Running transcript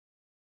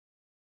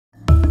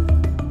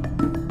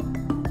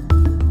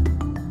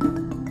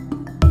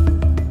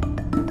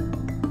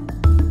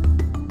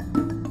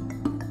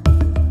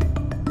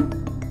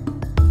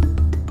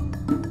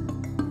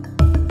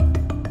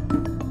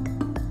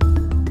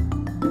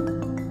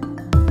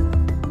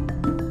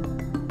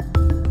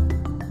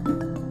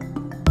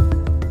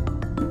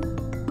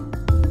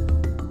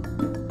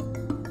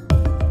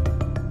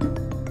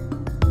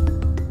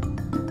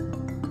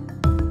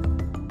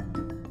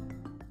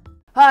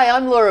Hi,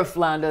 I'm Laura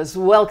Flanders.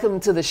 Welcome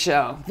to the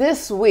show.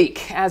 This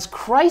week, as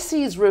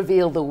crises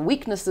reveal the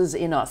weaknesses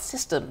in our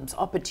systems,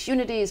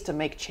 opportunities to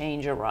make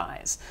change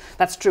arise.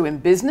 That's true in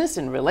business,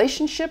 in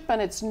relationship,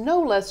 and it's no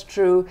less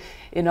true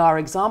in our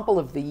example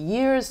of the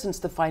years since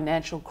the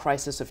financial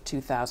crisis of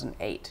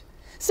 2008.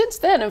 Since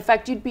then, in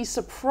fact, you'd be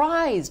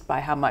surprised by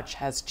how much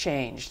has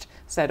changed,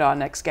 said our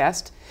next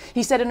guest.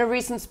 He said in a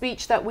recent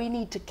speech that we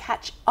need to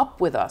catch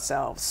up with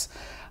ourselves.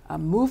 A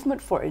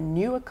movement for a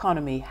new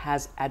economy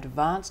has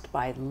advanced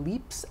by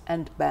leaps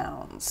and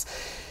bounds.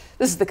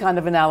 This is the kind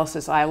of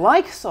analysis I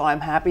like, so I'm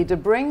happy to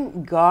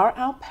bring Gar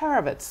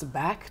Alperovitz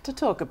back to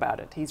talk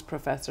about it. He's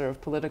professor of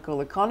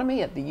political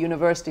economy at the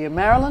University of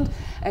Maryland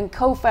and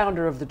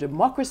co-founder of the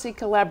Democracy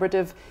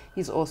Collaborative.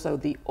 He's also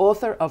the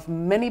author of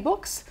many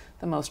books,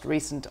 the most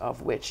recent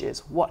of which is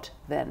What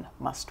Then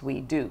Must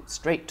We Do?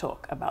 Straight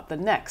talk about the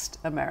next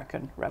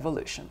American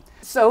Revolution.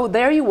 So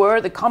there you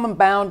were, the Common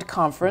Bound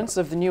Conference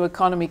of the New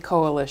Economy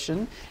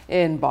Coalition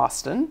in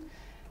Boston,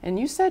 and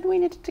you said we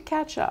needed to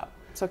catch up.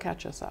 So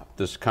catch us up.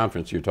 This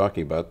conference you're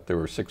talking about, there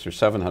were 600 or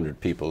 700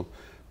 people.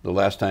 The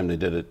last time they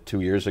did it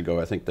 2 years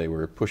ago, I think they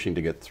were pushing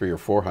to get 300 or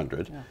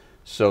 400. Yeah.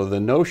 So the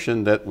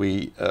notion that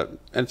we, and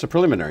it's a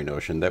preliminary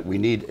notion, that we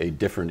need a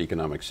different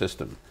economic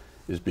system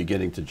is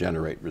beginning to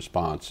generate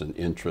response and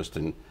interest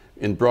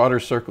in broader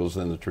circles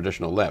than the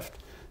traditional left,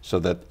 so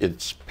that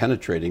it's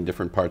penetrating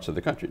different parts of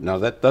the country. Now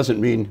that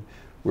doesn't mean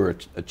we're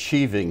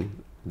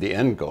achieving the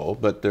end goal,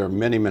 but there are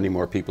many, many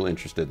more people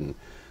interested in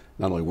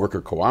not only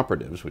worker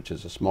cooperatives, which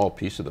is a small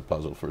piece of the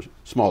puzzle for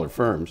smaller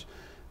firms,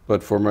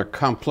 but for more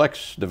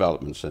complex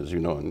developments. As you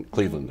know, in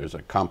Cleveland, there's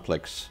a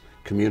complex,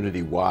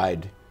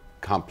 community-wide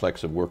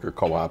complex of worker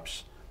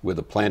co-ops with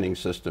a planning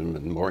system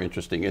and more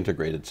interesting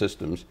integrated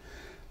systems.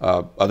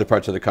 Other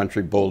parts of the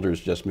country, Boulder's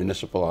just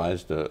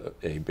municipalized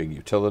a big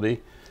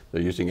utility.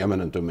 They're using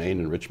eminent domain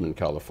in Richmond,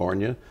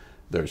 California.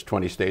 There's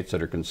 20 states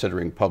that are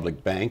considering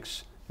public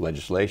banks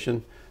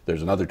legislation.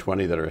 There's another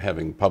 20 that are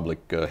having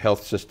public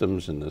health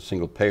systems, and the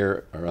single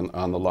payer are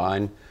on the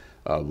line.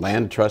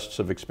 Land trusts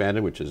have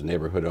expanded, which is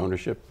neighborhood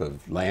ownership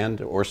of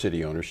land or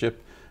city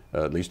ownership.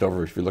 At least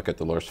over, if you look at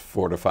the last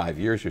 4 to 5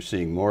 years, you're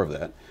seeing more of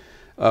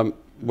that.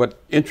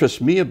 What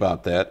interests me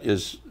about that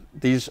is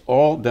these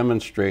all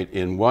demonstrate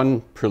in one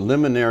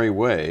preliminary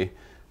way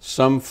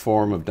some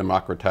form of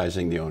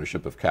democratizing the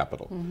ownership of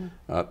capital.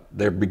 Mm-hmm.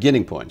 They're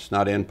beginning points,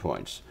 not end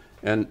points.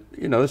 And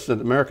you know, this is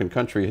an American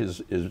country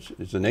is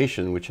a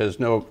nation which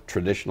has no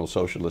traditional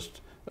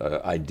socialist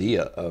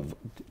idea of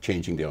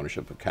changing the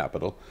ownership of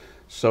capital.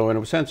 So in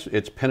a sense,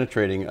 it's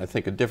penetrating, I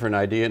think, a different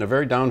idea in a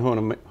very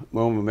down-home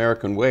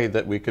American way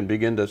that we can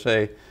begin to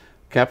say,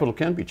 capital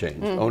can be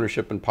changed.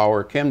 Ownership and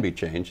power can be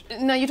changed.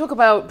 Now you talk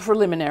about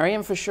preliminary,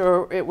 and for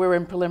sure we're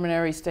in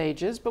preliminary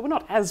stages, but we're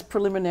not as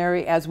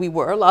preliminary as we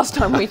were last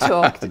time we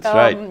talked. That's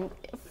right.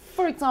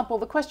 For example,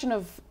 the question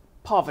of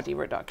poverty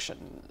reduction.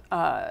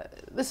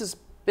 This has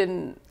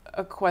been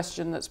a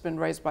question that's been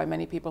raised by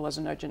many people as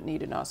an urgent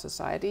need in our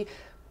society.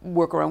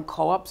 Worker-owned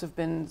co-ops have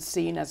been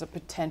seen as a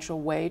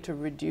potential way to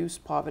reduce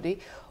poverty.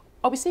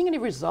 Are we seeing any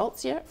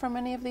results yet from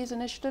any of these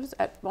initiatives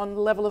on the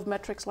level of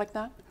metrics like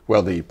that?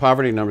 Well, the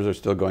poverty numbers are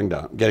still going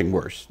down, getting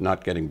worse,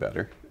 not getting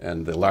better.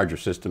 And the larger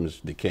systems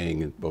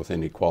decaying, both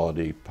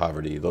inequality,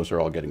 poverty, those are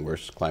all getting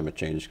worse. Climate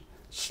change,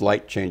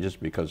 slight changes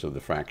because of the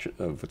fraction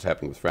of what's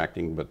happening with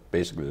fracking, but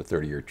basically the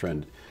 30-year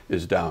trend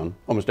is down.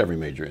 Almost every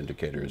major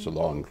indicator is a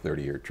long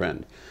 30-year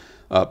trend.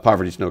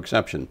 Poverty is no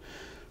exception.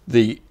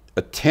 The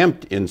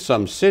attempt in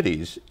some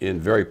cities in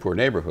very poor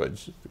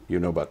neighborhoods, you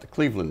know about the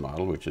Cleveland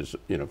model, which is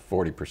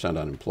 40%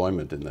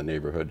 unemployment in the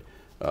neighborhood.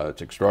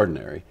 It's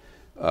extraordinary.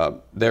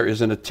 There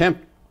is an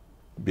attempt,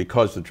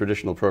 because the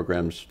traditional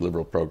programs,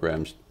 liberal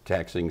programs,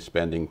 taxing,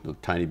 spending,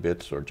 tiny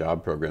bits, or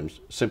job programs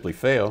simply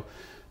fail,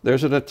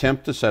 there's an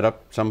attempt to set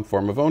up some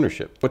form of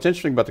ownership. What's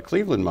interesting about the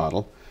Cleveland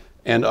model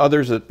and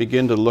others that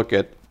begin to look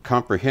at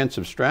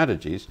comprehensive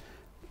strategies,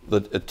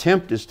 the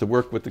attempt is to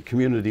work with the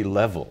community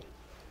level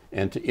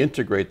and to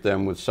integrate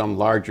them with some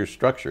larger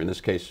structure, in this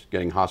case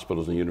getting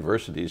hospitals and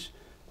universities,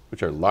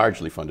 which are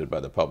largely funded by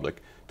the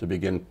public, to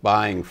begin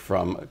buying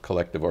from a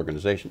collective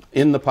organization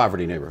in the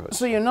poverty neighborhood.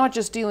 So you're not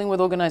just dealing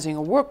with organizing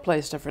a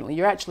workplace differently,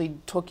 you're actually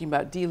talking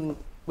about dealing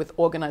with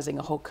organizing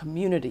a whole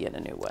community in a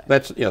new way.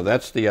 That's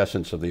the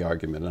essence of the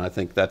argument, and I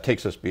think that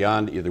takes us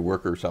beyond either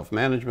worker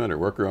self-management or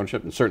worker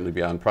ownership, and certainly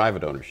beyond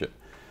private ownership.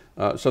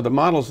 So the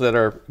models that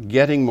are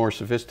getting more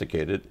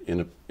sophisticated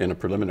in a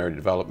preliminary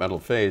developmental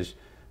phase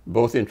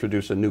both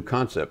introduce a new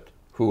concept.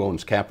 Who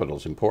owns capital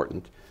is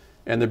important,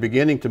 and they're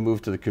beginning to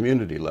move to the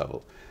community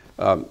level.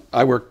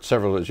 I worked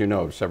as you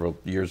know, several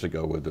years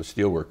ago with the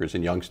steelworkers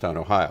in Youngstown,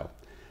 Ohio.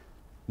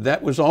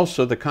 That was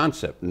also the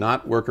concept,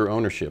 not worker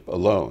ownership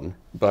alone,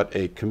 but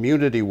a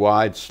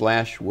community-wide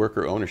 /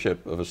 worker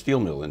ownership of a steel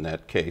mill in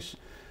that case,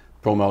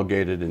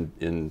 promulgated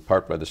in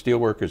part by the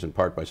steelworkers, in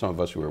part by some of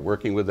us who were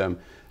working with them.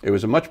 It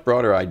was a much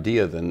broader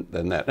idea than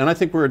that. And I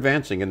think we're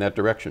advancing in that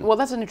direction. Well,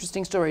 that's an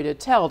interesting story to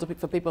tell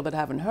for people that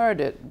haven't heard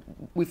it.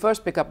 We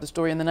first pick up the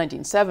story in the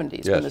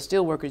 1970s when the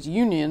Steelworkers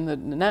Union,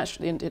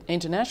 the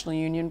International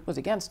Union, was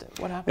against it.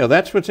 What happened? Yeah,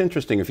 that's what's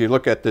interesting. If you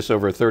look at this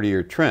over a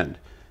 30-year trend,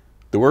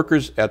 the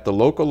workers at the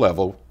local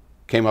level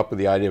came up with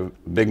the idea of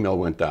a big mill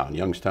went down,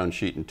 Youngstown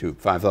Sheet and Tube,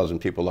 5,000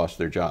 people lost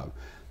their job.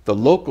 The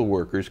local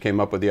workers came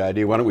up with the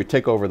idea, why don't we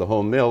take over the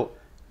whole mill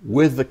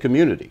with the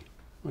community?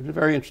 It was a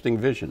very interesting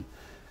vision.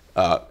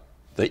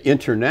 The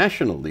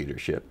international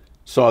leadership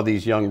saw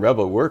these young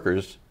rebel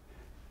workers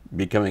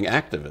becoming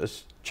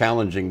activists,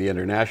 challenging the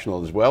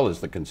international as well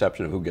as the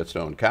conception of who gets to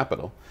own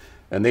capital,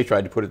 and they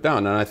tried to put it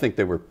down. And I think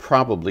they were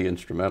probably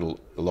instrumental,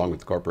 along with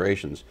the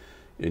corporations,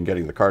 in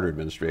getting the Carter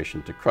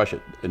administration to crush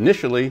it.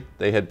 Initially,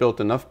 they had built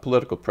enough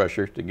political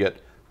pressure to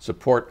get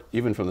support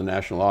even from the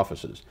national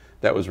offices.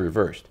 That was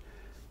reversed.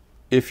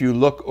 If you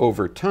look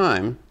over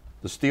time,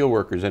 the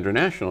Steelworkers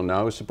International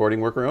now is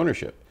supporting worker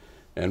ownership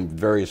and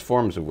various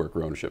forms of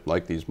worker ownership,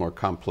 like these more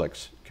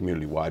complex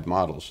community-wide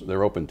models.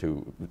 They're open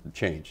to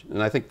change.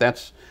 And I think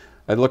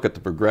I look at the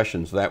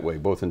progressions that way,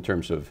 both in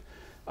terms of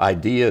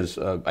ideas,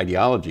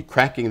 ideology.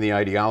 Cracking the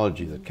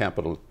ideology that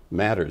capital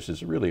matters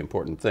is a really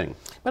important thing.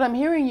 But I'm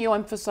hearing you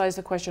emphasize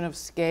the question of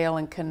scale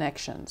and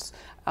connections.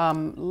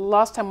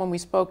 Last time when we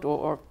spoke,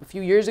 or a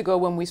few years ago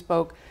when we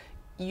spoke,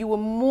 you were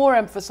more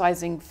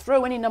emphasizing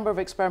throw any number of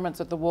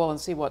experiments at the wall and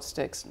see what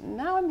sticks.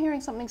 Now I'm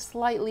hearing something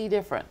slightly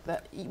different.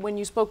 That when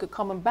you spoke at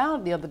Common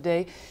Bound the other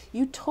day,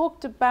 you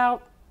talked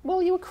about,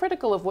 well, you were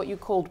critical of what you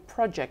called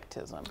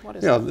projectism. What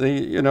is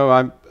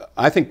that?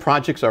 I think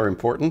projects are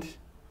important,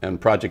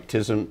 and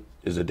projectism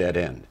is a dead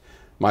end.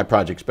 My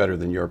project's better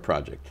than your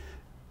project.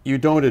 You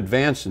don't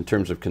advance in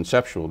terms of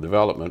conceptual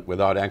development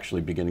without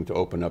actually beginning to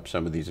open up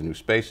some of these new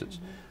spaces.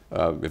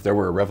 If there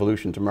were a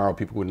revolution tomorrow,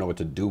 people wouldn't know what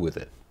to do with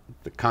it.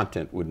 The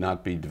content would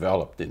not be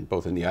developed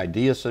both in the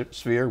idea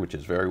sphere, which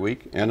is very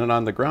weak, and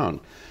on the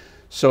ground.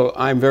 So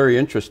I'm very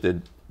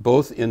interested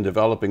both in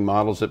developing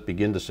models that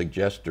begin to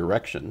suggest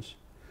directions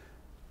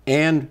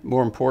and,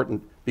 more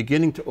important,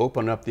 beginning to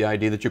open up the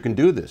idea that you can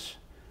do this.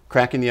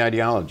 Cracking the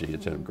ideology,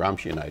 it's a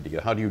Gramscian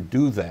idea. How do you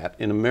do that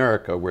in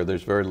America where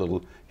there's very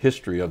little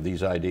history of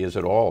these ideas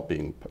at all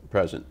being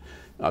present?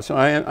 So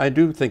I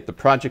do think the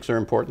projects are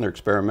important, they're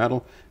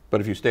experimental, but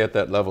if you stay at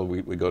that level,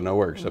 we go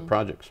nowhere except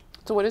projects.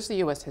 So what is the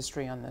U.S.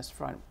 history on this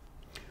front?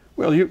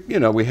 Well,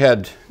 we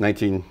had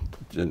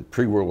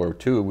pre-World War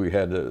II, we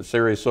had a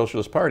serious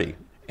socialist party,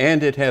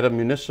 and it had a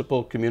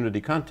municipal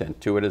community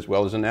content to it as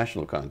well as a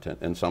national content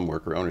and some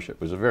worker ownership.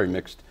 It was a very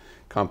mixed,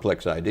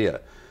 complex idea.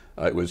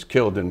 It was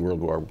killed in World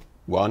War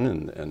I,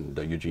 and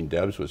Eugene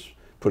Debs was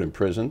put in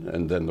prison,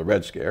 and then the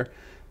Red Scare.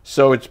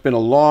 So it's been a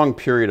long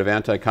period of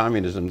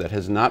anti-communism that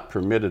has not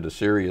permitted a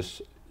serious,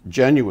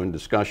 genuine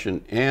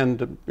discussion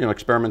and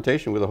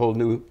experimentation with a whole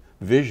new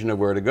vision of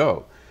where to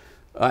go.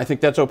 I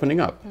think that's opening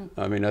up.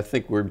 I mean, I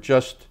think we're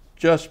just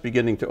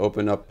beginning to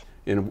open up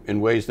in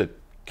ways that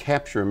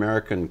capture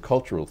American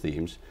cultural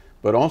themes,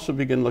 but also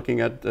begin looking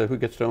at who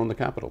gets to own the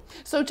capital.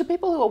 So to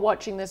people who are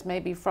watching this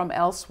maybe from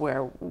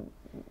elsewhere,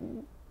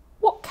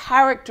 what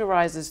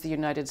characterizes the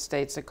United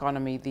States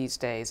economy these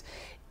days?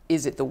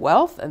 Is it the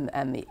wealth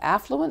and the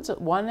affluence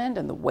at one end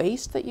and the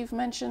waste that you've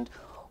mentioned?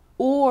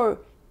 Or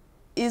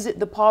is it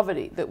the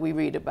poverty that we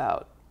read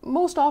about,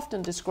 most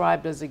often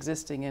described as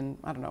existing in,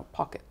 I don't know,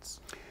 pockets?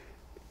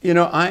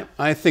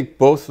 I think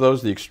both of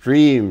those, the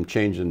extreme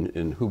change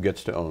in who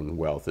gets to own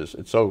wealth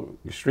it's so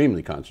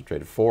extremely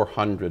concentrated.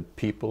 400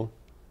 people,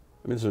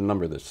 I mean, this is a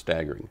number that's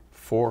staggering.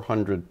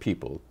 400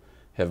 people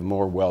have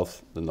more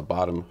wealth than the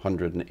bottom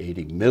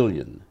 180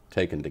 million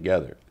taken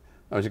together.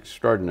 That was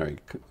extraordinary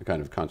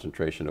kind of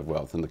concentration of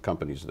wealth in the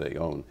companies they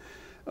own.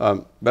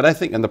 But I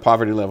think, and the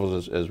poverty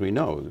levels, as we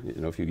know,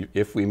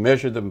 if we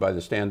measure them by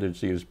the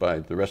standards used by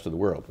the rest of the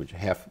world, which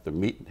half the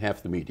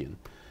median,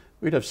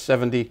 we'd have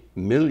 70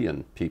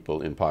 million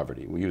people in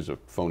poverty. We use a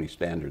phony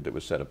standard that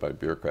was set up by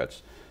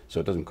bureaucrats,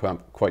 so it doesn't come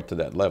quite to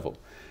that level.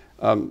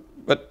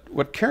 But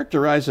what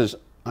characterizes,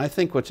 I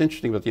think, what's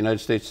interesting about the United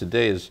States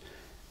today is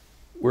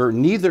we're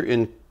neither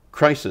in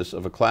crisis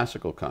of a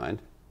classical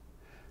kind,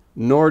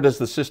 nor does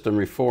the system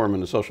reform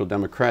in a social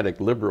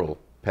democratic liberal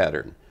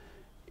pattern.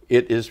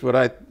 It is what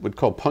I would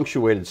call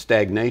punctuated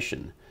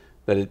stagnation,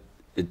 that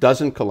it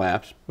doesn't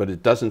collapse, but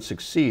it doesn't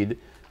succeed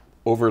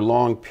over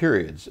long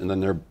periods, and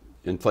then there are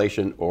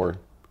inflation or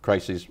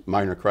crises,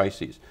 minor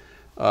crises.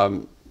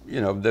 Sweezy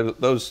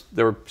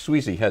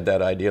had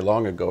that idea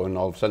long ago, and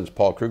all of a sudden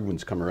Paul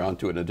Krugman's come around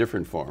to it in a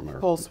different form.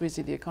 Paul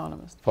Sweezy, the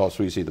economist. Paul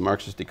Sweezy, the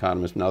Marxist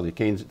economist, now the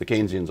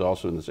Keynesians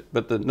also in this.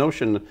 But the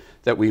notion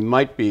that we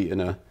might be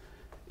in an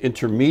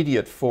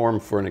intermediate form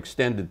for an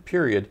extended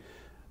period,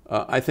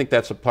 I think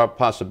that's a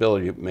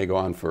possibility. It may go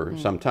on for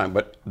some time,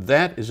 but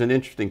that is an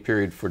interesting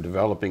period for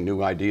developing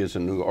new ideas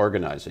and new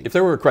organizing. If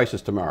there were a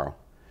crisis tomorrow,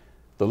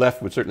 the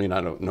left would certainly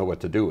not know what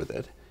to do with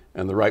it,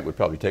 and the right would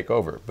probably take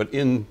over. But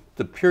in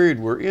the period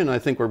we're in, I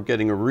think we're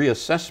getting a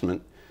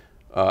reassessment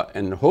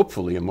and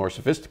hopefully a more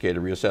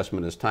sophisticated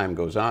reassessment as time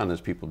goes on,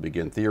 as people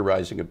begin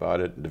theorizing about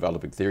it,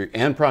 developing theory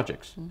and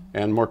projects,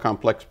 and more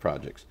complex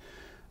projects.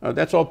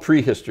 That's all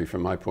prehistory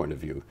from my point of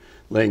view,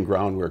 laying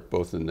groundwork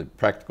both in the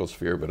practical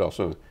sphere but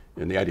also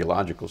in the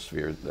ideological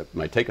sphere that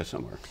might take us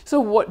somewhere. So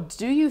what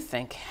do you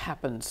think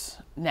happens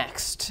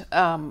next?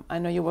 I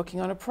know you're working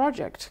on a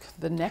project,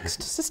 the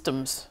Next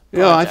Systems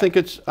project. Yeah,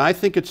 I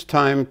think it's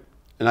time,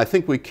 and I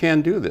think we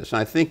can do this.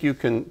 I think you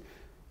can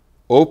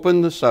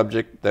open the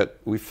subject that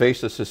we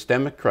face a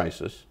systemic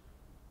crisis,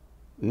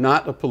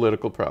 not a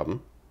political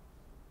problem.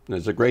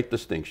 There's a great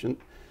distinction,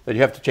 that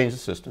you have to change the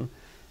system,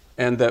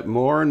 and that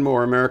more and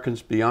more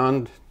Americans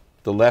beyond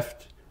the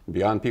left,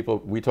 beyond people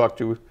we talk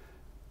to,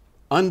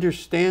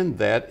 understand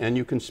that, and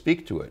you can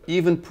speak to it.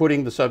 Even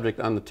putting the subject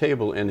on the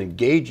table and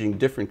engaging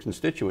different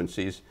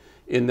constituencies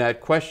in that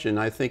question,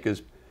 I think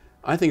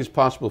is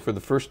possible for the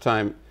first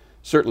time,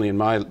 certainly in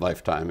my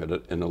lifetime,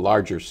 in a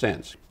larger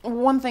sense.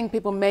 One thing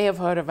people may have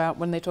heard about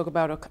when they talk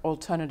about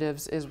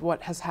alternatives is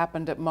what has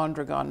happened at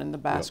Mondragon in the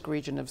Basque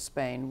region of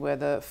Spain, where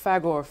the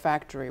Fagor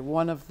factory,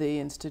 one of the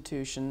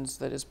institutions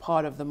that is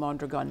part of the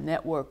Mondragon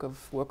network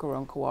of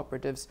worker-owned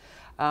cooperatives,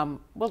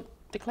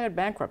 declared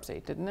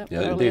bankruptcy, didn't it?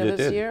 Yeah, earlier indeed it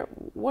this did. year.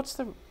 What's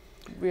the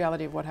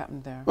reality of what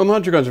happened there? Well,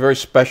 Mondragon's a very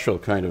special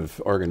kind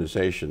of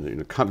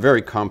organization,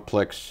 very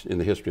complex in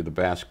the history of the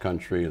Basque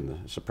country and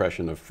the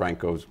suppression of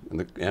Franco's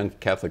and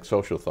Catholic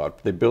social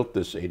thought. They built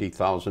this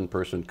 80,000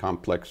 person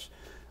complex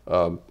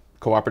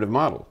cooperative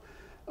model.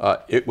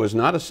 It was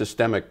not a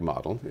systemic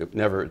model. It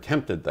never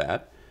attempted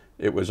that.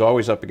 It was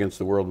always up against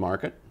the world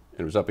market.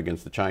 It was up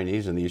against the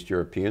Chinese and the East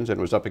Europeans, and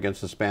it was up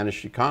against the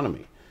Spanish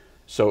economy.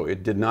 So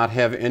it did not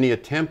have any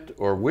attempt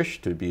or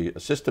wish to be a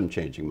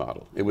system-changing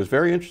model. It was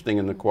very interesting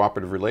in the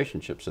cooperative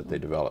relationships that they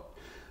developed.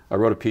 I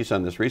wrote a piece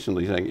on this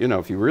recently saying, you know,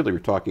 if you really were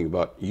talking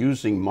about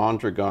using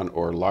Mondragon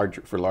or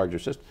for larger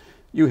systems,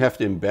 you have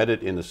to embed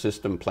it in a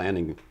system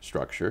planning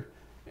structure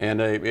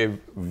and a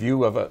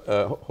view of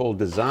a whole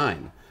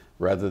design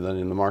rather than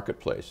in the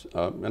marketplace.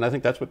 And I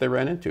think that's what they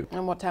ran into.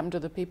 And what happened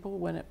to the people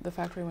when the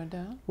factory went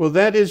down? Well,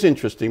 that is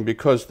interesting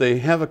because they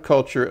have a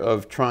culture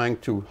of trying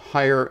to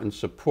hire and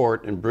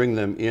support and bring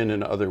them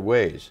in other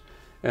ways.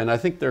 And I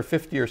think there are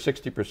 50 or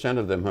 60%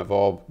 of them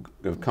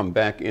have come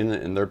back in,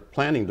 and they're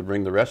planning to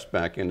bring the rest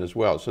back in as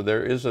well. So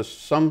there is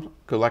some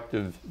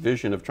collective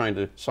vision of trying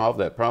to solve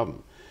that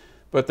problem.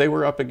 But they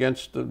were up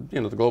against the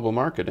global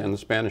market and the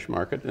Spanish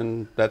market,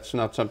 and that's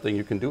not something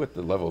you can do at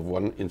the level of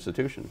one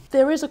institution.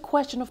 There is a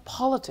question of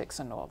politics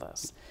in all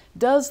this.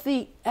 Does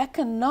the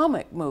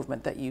economic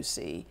movement that you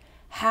see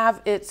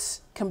have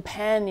its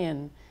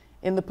companion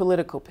in the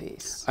political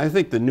piece? I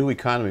think the new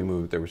economy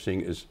movement that we're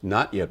seeing is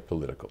not yet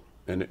political.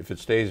 And if it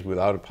stays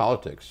without a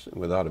politics,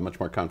 without a much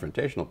more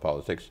confrontational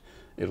politics,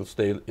 it'll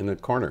stay in a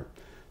corner.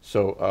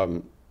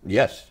 So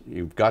yes,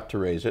 you've got to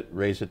raise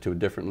it to a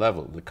different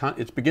level.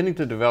 It's beginning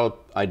to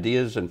develop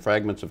ideas and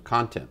fragments of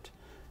content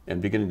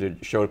and beginning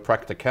to show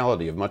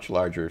practicality of much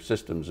larger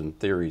systems and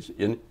theories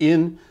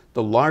in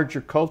the larger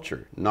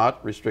culture,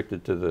 not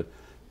restricted to the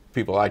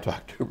people I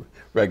talk to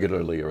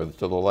regularly or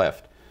to the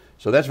left.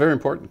 So that's a very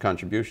important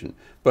contribution,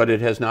 but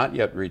it has not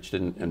yet reached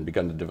and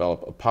begun to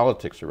develop a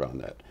politics around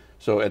that.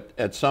 So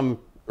at some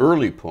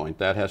early point,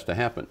 that has to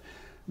happen.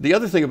 The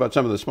other thing about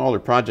some of the smaller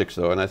projects,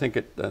 though, and I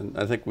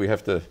think we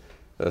have to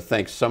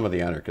thank some of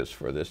the anarchists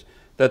for this,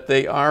 that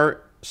they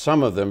are,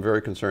 some of them,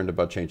 very concerned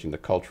about changing the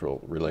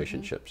cultural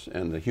relationships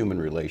and the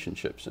human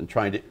relationships and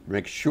trying to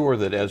make sure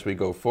that as we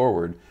go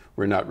forward,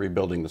 we're not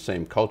rebuilding the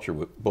same culture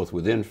both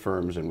within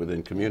firms and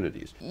within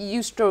communities.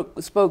 You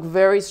spoke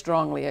very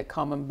strongly at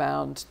Common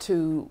Bound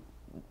to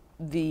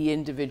the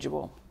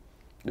individual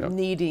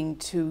needing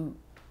to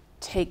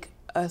take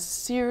a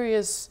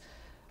serious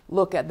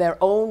look at their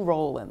own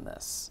role in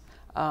this.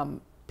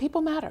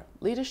 People matter.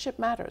 Leadership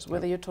matters,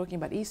 whether you're talking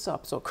about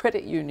ESOPs or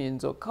credit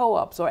unions or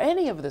co-ops or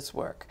any of this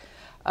work.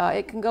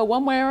 It can go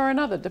one way or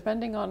another,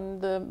 depending on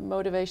the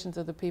motivations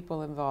of the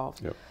people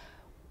involved. Yep.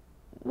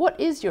 What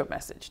is your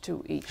message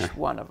to each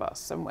one of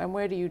us, and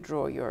where do you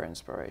draw your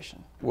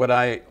inspiration? What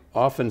I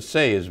often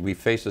say is we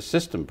face a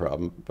system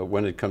problem, but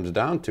when it comes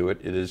down to it,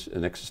 it is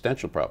an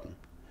existential problem.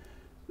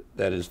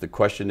 That is, the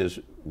question is,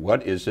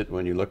 what is it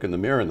when you look in the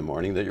mirror in the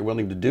morning that you're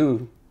willing to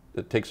do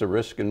that takes a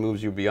risk and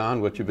moves you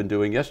beyond what you've been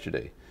doing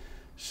yesterday?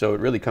 So it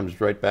really comes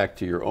right back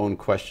to your own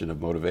question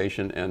of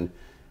motivation and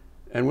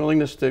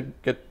willingness to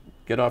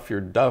get off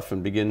your duff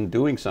and begin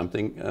doing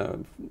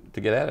something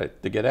to get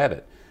at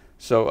it.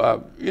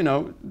 So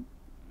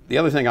the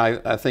other thing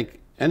I think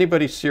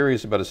anybody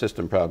serious about a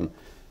system problem,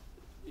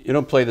 you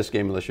don't play this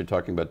game unless you're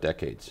talking about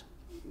decades.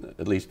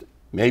 At least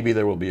maybe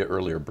there will be an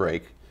earlier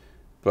break,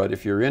 but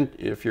if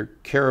you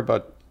care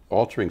about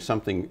altering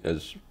something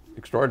as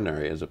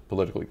extraordinary as a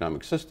political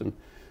economic system,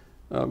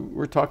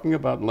 we're talking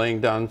about laying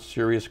down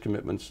serious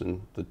commitments,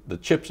 and the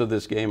chips of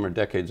this game are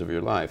decades of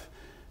your life.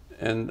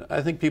 And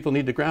I think people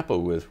need to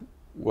grapple with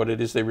what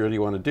it is they really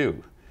want to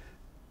do.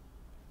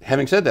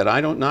 Having said that,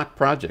 I don't knock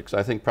projects.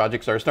 I think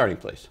projects are a starting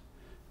place.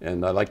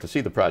 And I like to see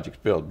the projects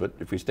build, but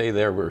if we stay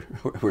there,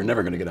 we're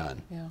never going to get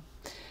on. Yeah.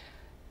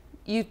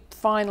 You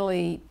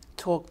finally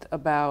talked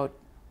about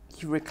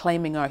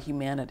reclaiming our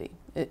humanity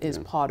is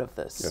part of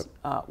this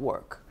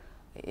work.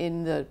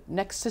 In the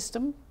next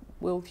system,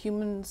 will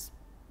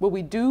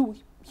we do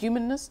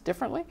humanness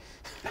differently?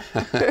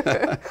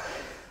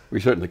 We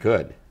certainly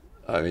could.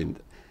 I mean,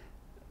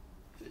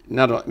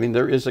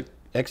 there is an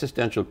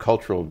existential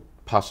cultural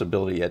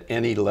possibility at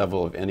any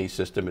level of any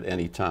system at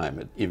any time,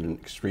 at even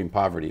extreme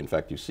poverty. In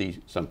fact, you see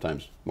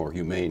sometimes more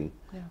humane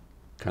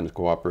kind of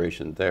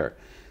cooperation there.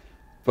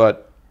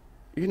 But,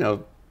 you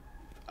know,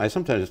 I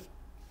sometimes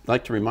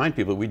like to remind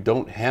people we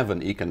don't have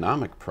an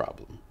economic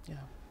problem. Yeah.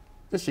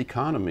 This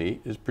economy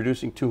is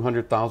producing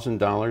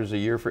 $200,000 a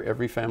year for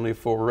every family of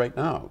four right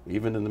now,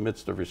 even in the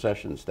midst of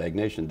recession,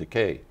 stagnation,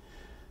 decay.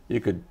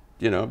 You could,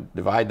 you know,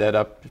 divide that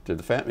up to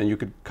the family, and you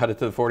could cut it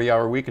to the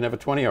 40-hour week and have a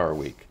 20-hour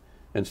week,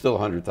 and still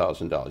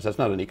 $100,000. That's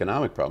not an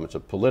economic problem, it's a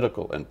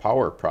political and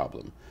power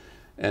problem.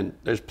 And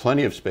there's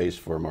plenty of space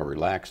for a more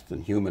relaxed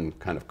and human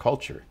kind of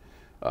culture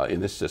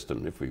in this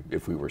system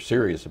if we were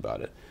serious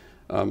about it.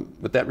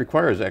 But that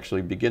requires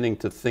actually beginning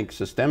to think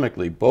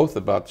systemically both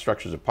about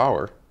structures of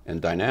power and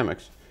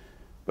dynamics,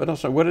 but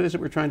also what it is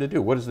that we're trying to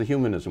do. What is the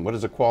humanism? What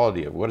is the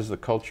quality of? What is the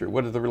culture?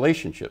 What are the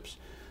relationships?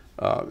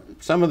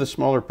 Some of the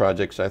smaller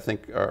projects I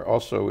think are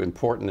also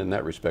important in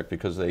that respect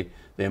because they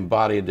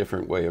embody a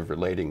different way of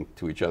relating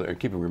to each other and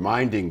keep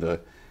reminding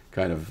the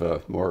kind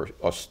of more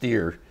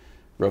austere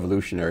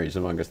revolutionaries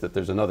among us that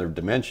there's another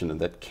dimension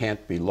and that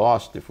can't be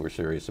lost if we're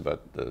serious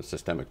about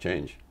systemic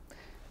change.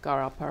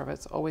 Gar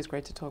Alperovitz, always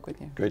great to talk with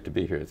you. Great to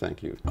be here,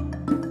 thank you.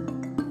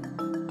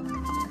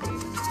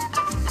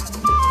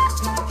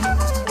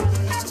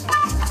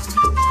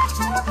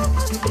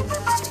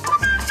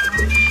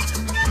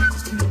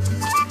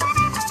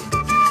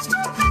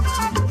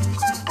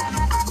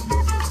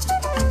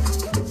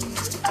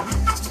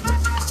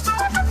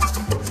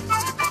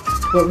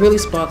 What really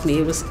sparked me,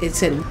 it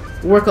said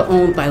worker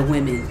owned by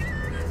women.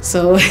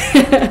 So,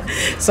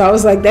 so I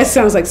was like, that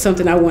sounds like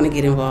something I want to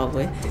get involved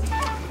with.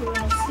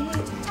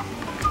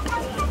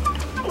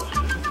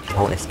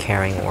 Oh, it's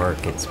caring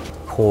work, it's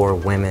poor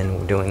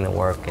women doing the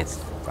work,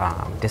 it's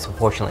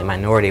disproportionately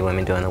minority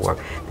women doing the work.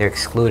 They're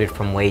excluded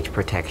from wage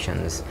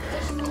protections.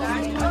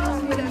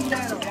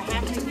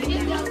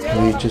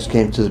 We just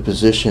came to the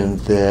position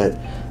that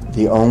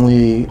the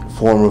only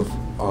form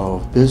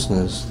of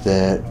business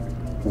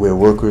where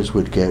workers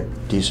would get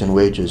decent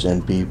wages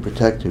and be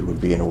protected would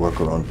be in a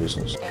worker-owned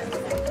business.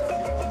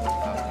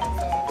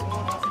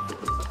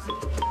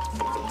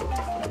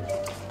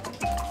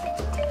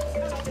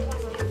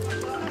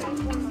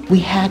 We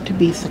had to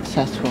be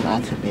successful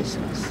as a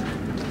business.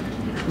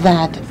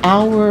 That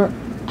our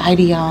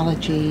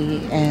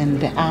ideology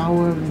and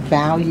our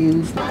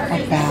values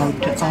about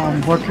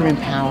worker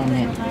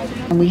empowerment,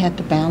 and we had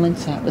to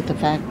balance that with the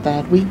fact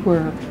that we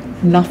were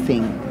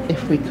nothing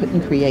if we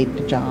couldn't create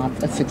the job,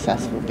 a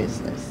successful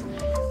business.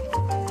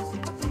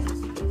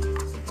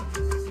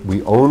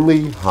 We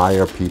only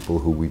hire people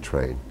who we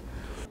train.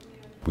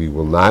 We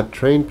will not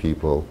train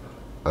people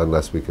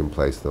unless we can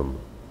place them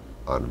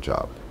on a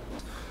job.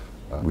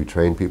 We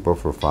train people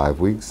for 5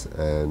 weeks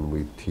and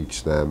we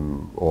teach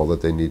them all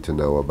that they need to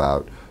know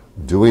about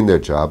doing their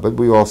job, but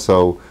we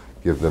also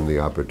give them the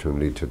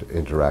opportunity to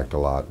interact a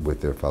lot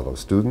with their fellow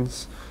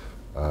students.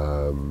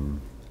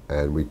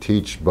 And we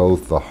teach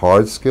both the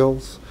hard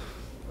skills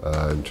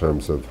in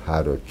terms of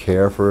how to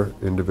care for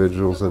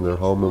individuals in their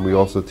home, and we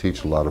also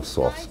teach a lot of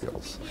soft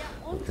skills,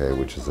 okay,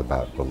 which is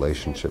about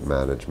relationship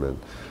management,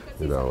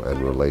 you know,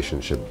 and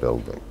relationship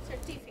building.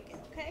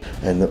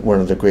 And one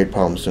of the great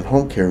problems in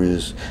home care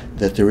is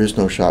that there is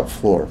no shop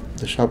floor.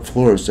 The shop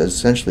floor is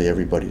essentially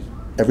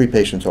every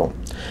patient's home,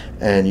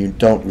 and you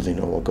don't really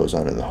know what goes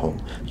on in the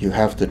home. You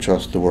have to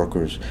trust the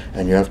workers,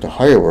 and you have to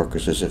hire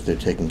workers as if they're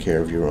taking care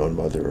of your own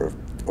mother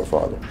or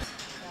father.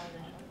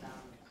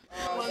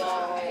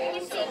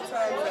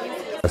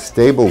 A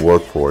stable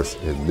workforce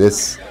in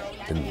this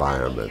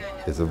environment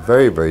is a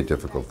very, very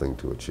difficult thing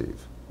to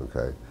achieve,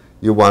 okay?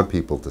 You want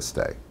people to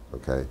stay,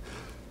 okay?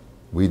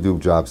 We do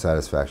job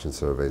satisfaction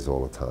surveys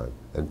all the time,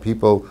 and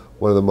people,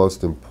 one of the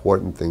most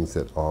important things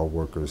that our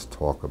workers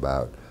talk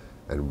about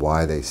and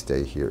why they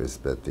stay here is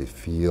that they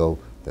feel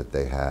that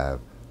they have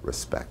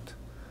respect.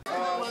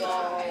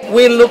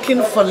 We're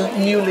looking for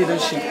new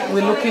leadership.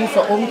 We're looking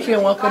for home care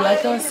workers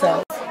like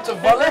ourselves to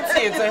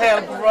volunteer to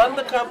help run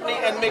the company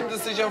and make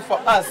decisions for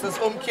us as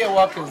home care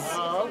workers.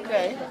 Oh,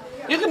 okay.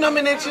 You can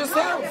nominate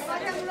yourself.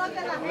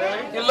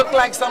 Really? You look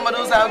like somebody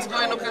who's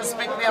outgoing who can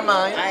speak their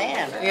mind. I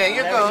am. Yeah,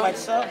 you go. Much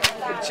so.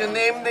 Put your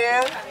name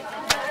there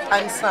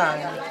and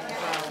sign.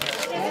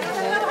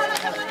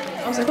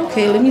 I was like,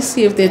 okay, let me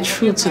see if they're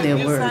true to their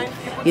word.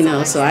 You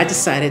know, so I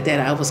decided that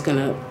I was going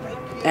to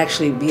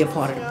actually be a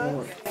part of the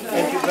board.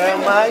 Thank you very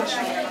much.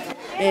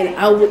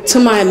 And to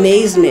my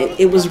amazement,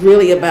 it was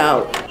really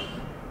about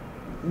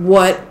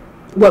what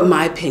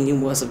my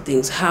opinion was of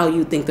things, how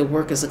you think the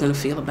workers are going to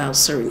feel about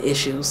certain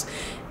issues.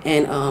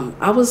 And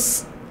I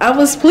was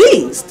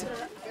pleased.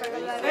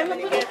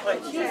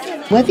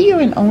 Whether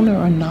you're an owner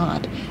or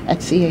not at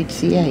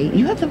CHCA,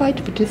 you have the right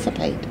to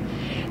participate.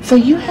 So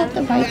you have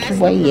the right to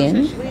weigh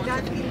in.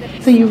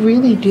 So you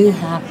really do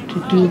have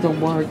to do the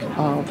work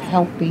of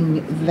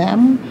helping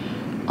them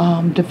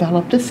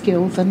develop the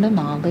skills and the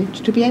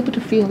knowledge to be able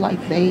to feel like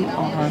they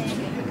are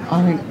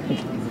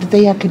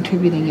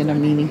contributing in a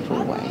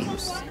meaningful way.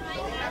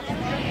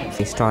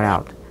 They start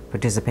out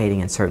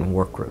participating in certain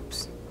work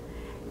groups,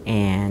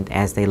 and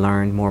as they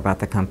learn more about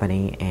the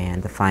company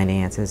and the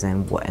finances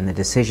and the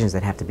decisions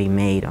that have to be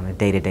made on a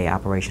day-to-day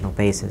operational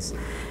basis,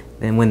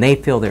 then when they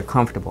feel they're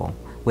comfortable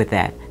with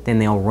that, then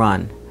they'll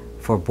run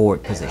for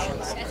board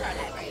positions.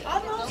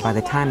 By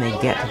the time they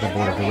get to the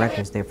board of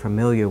directors, they're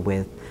familiar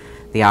with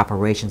the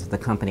operations of the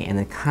company and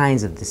the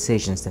kinds of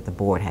decisions that the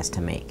board has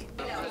to make.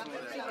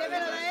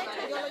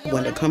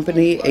 When a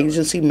company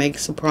agency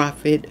makes a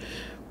profit,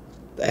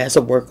 as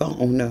a worker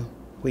owner,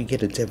 we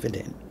get a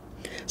dividend.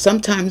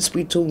 Sometimes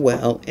we do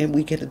well and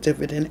we get a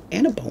dividend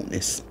and a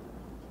bonus.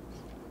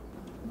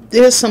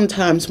 There's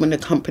sometimes when the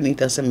company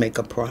doesn't make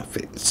a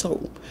profit.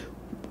 So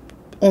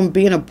on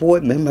being a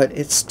board member,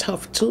 it's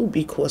tough too,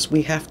 because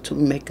we have to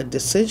make a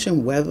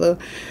decision whether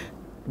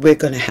we're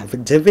going to have a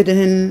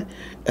dividend,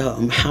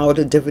 how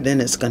the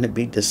dividend is going to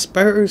be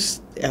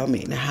dispersed,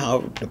 how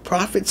the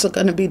profits are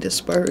going to be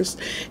dispersed,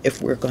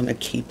 if we're going to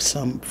keep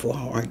some for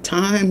hard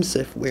times,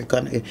 if we're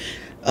going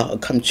to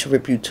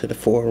contribute to the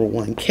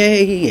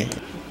 401k.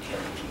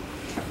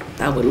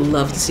 I would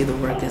love to see the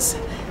workers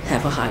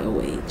have a higher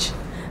wage.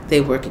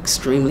 They work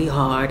extremely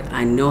hard.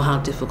 I know how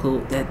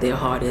difficult that their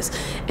hard is.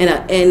 And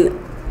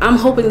I'm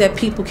hoping that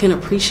people can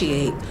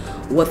appreciate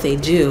what they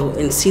do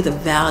and see the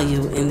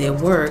value in their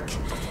work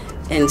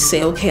and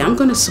say, okay, I'm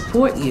going to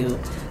support you,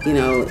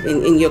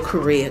 in your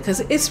career,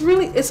 because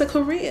it's a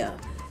career.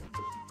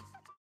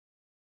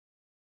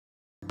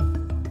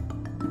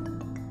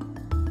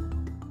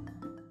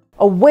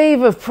 A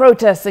wave of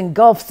protests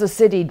engulfs the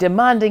city,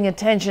 demanding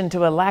attention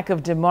to a lack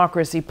of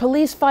democracy.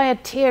 Police fire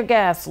tear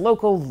gas,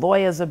 local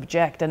lawyers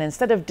object, and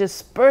instead of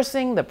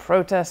dispersing, the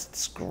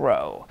protests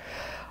grow.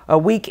 A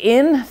week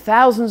in,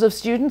 thousands of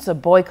students are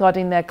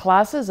boycotting their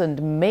classes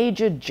and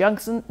major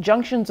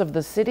junctions of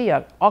the city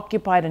are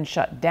occupied and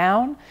shut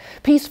down.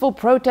 Peaceful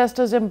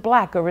protesters in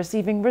black are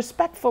receiving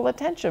respectful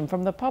attention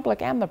from the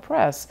public and the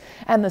press,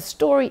 and the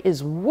story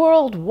is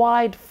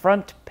worldwide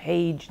front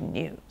page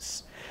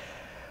news.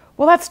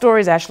 Well, that story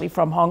is actually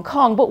from Hong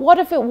Kong, but what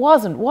if it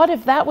wasn't? What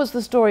if that was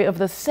the story of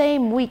the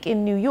same week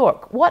in New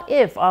York? What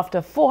if,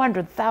 after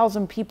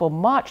 400,000 people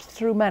marched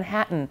through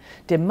Manhattan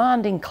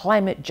demanding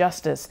climate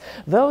justice,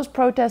 those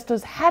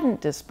protesters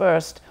hadn't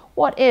dispersed?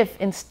 What if,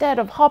 instead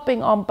of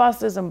hopping on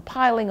buses and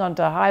piling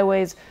onto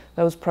highways,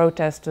 those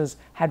protesters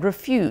had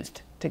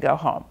refused to go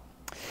home?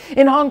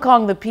 In Hong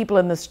Kong, the people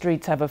in the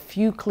streets have a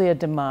few clear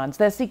demands.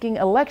 They're seeking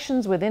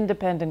elections with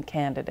independent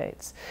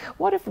candidates.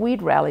 What if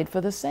we'd rallied for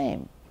the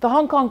same? The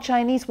Hong Kong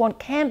Chinese want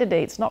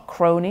candidates, not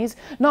cronies,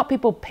 not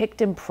people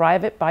picked in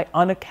private by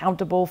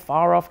unaccountable,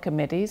 far-off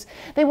committees.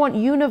 They want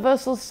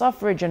universal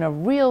suffrage and a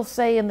real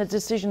say in the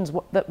decisions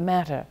that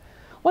matter.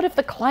 What if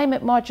the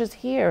climate marchers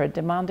here had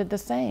demanded the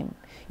same?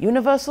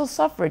 Universal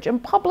suffrage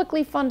and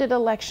publicly funded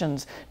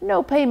elections,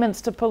 no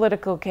payments to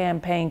political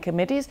campaign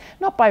committees,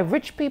 not by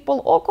rich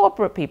people or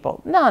corporate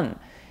people, none.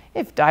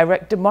 If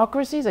direct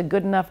democracy is a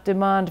good enough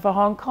demand for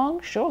Hong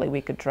Kong, surely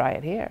we could try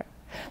it here.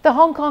 The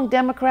Hong Kong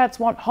Democrats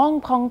want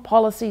Hong Kong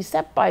policy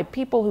set by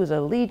people whose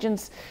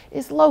allegiance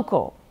is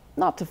local,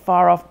 not to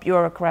far-off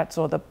bureaucrats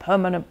or the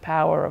permanent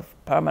power of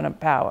permanent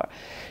power.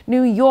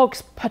 New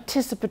York's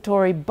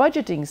participatory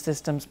budgeting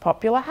system's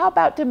popular. How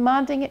about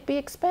demanding it be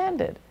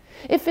expanded?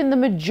 If in the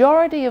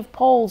majority of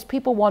polls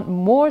people want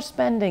more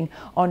spending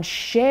on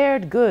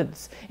shared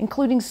goods,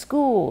 including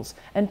schools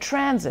and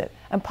transit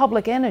and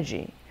public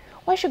energy,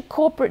 why should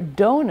corporate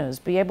donors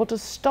be able to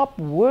stop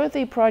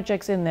worthy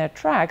projects in their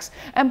tracks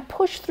and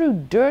push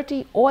through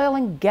dirty oil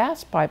and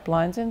gas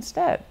pipelines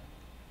instead?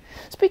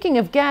 Speaking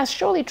of gas,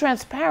 surely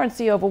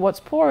transparency over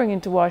what's pouring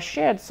into our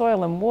shared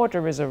soil and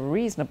water is a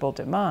reasonable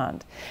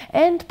demand.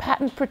 End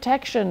patent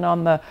protection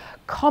on the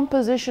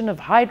composition of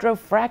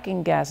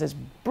hydrofracking gases.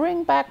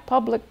 Bring back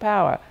public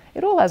power.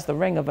 It all has the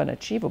ring of an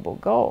achievable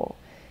goal.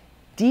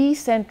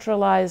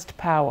 Decentralized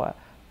power,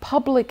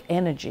 public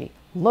energy,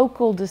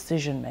 local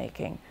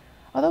decision-making.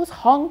 Are those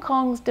Hong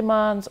Kong's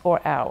demands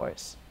or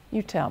ours?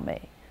 You tell me.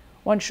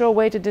 One sure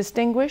way to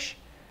distinguish?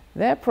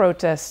 Their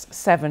protests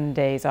 7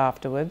 days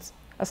afterwards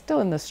are still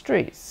in the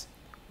streets,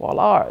 while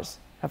ours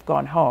have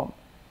gone home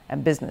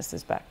and business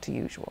is back to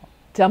usual.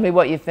 Tell me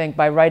what you think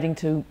by writing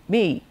to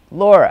me,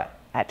 Laura,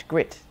 at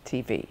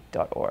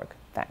grittv.org.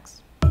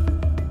 Thanks.